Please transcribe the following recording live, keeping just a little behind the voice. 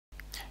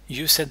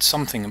You said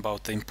something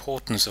about the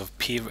importance of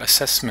peer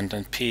assessment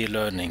and peer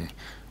learning.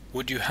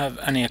 Would you have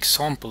any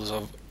examples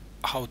of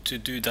how to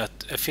do that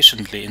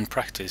efficiently in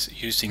practice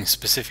using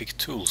specific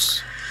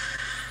tools?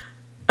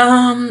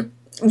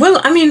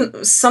 Well, I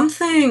mean,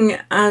 something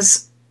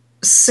as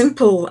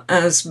simple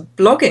as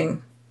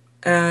blogging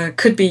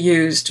could be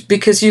used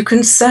because you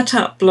can set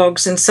up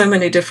blogs in so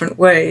many different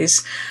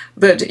ways,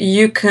 but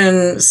you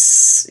can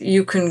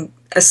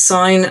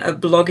assign a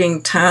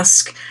blogging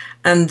task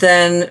and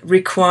then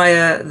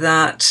require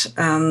that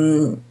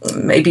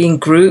maybe in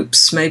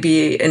groups,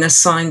 maybe in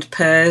assigned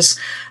pairs,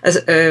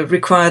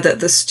 require that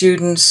the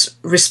students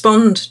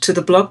respond to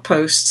the blog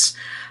posts.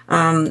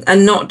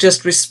 And not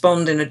just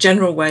respond in a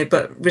general way,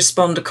 but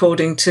respond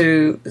according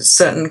to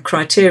certain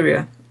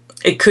criteria.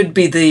 It could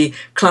be the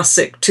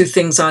classic two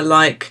things I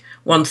like,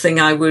 one thing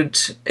I would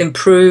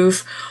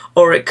improve,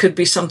 or it could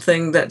be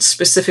something that's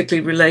specifically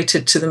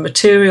related to the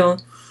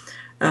material.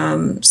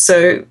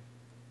 So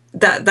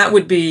that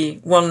would be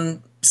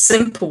one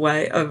simple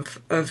way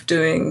of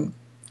doing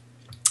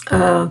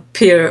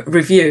peer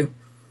review.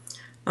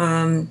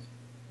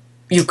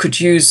 You could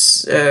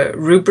use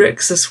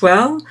rubrics as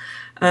well.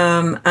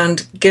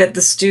 And get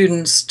the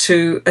students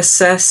to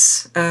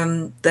assess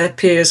their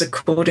peers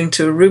according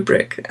to a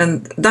rubric.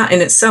 And that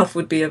in itself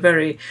would be a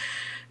very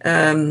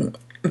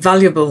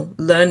valuable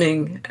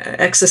learning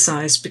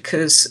exercise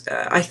because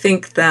I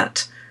think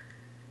that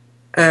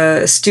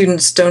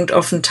students don't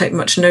often take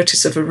much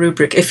notice of a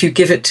rubric if you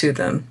give it to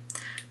them.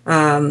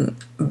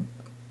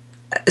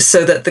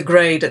 So that the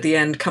grade at the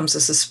end comes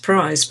as a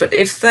surprise. But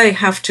if they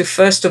have to,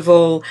 first of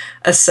all,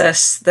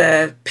 assess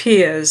their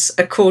peers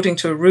according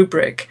to a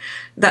rubric,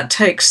 that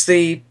takes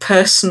the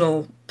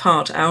personal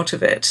part out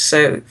of it.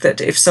 So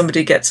that if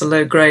somebody gets a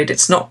low grade,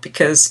 it's not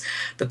because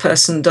the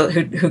person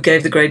who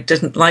gave the grade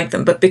didn't like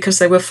them, but because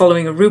they were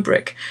following a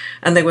rubric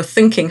and they were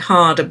thinking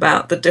hard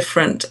about the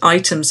different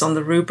items on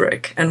the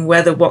rubric and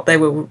whether what they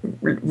were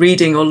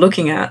reading or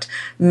looking at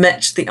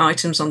matched the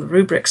items on the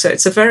rubric. So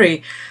it's a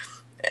very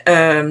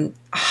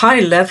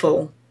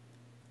high-level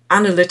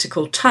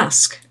analytical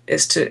task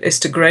is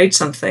to grade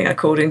something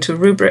according to a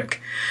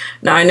rubric.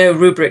 Now, I know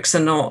rubrics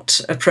are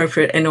not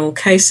appropriate in all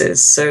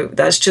cases, so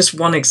that's just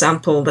one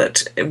example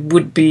that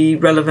would be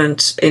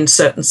relevant in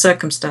certain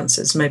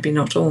circumstances, maybe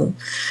not all.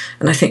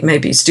 And I think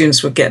maybe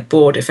students would get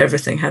bored if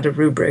everything had a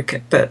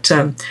rubric, but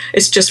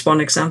it's just one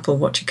example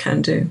what you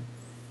can do.